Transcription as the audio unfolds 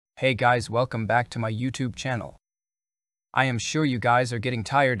Hey guys, welcome back to my YouTube channel. I am sure you guys are getting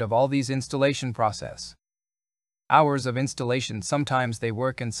tired of all these installation process. Hours of installation, sometimes they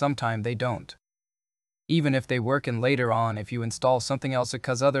work and sometimes they don't. Even if they work and later on if you install something else it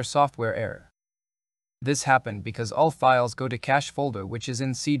cause other software error. This happened because all files go to cache folder which is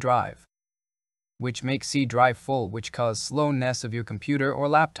in C drive. Which makes C drive full which cause slowness of your computer or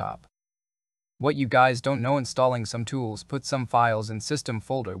laptop. What you guys don't know, installing some tools put some files in system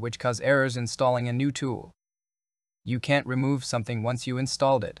folder which cause errors installing a new tool. You can't remove something once you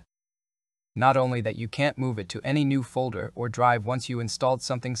installed it. Not only that, you can't move it to any new folder or drive once you installed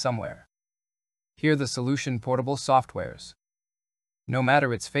something somewhere. Here the solution: portable softwares. No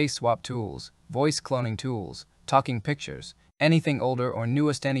matter it's face swap tools, voice cloning tools, talking pictures, anything older or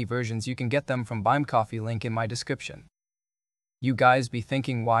newest, any versions, you can get them from Bime Coffee, link in my description. You guys be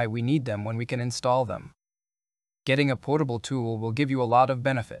thinking why we need them when we can install them. Getting a portable tool will give you a lot of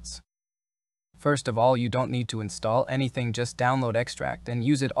benefits. First of all, you don't need to install anything, just download, extract, and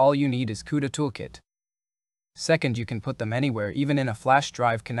use it. All you need is CUDA toolkit. Second, you can put them anywhere, even in a flash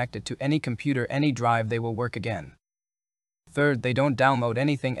drive connected to any computer, any drive, they will work again. Third, they don't download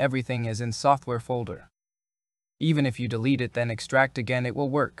anything, everything is in software folder. Even if you delete it then extract again, it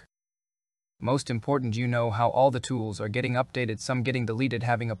will work. Most important, you know how all the tools are getting updated, some getting deleted.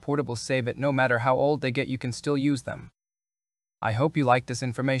 Having a portable save it, no matter how old they get you can still use them. I hope you like this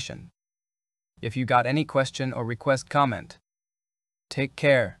information. If you got any question or request, comment. Take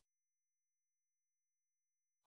care.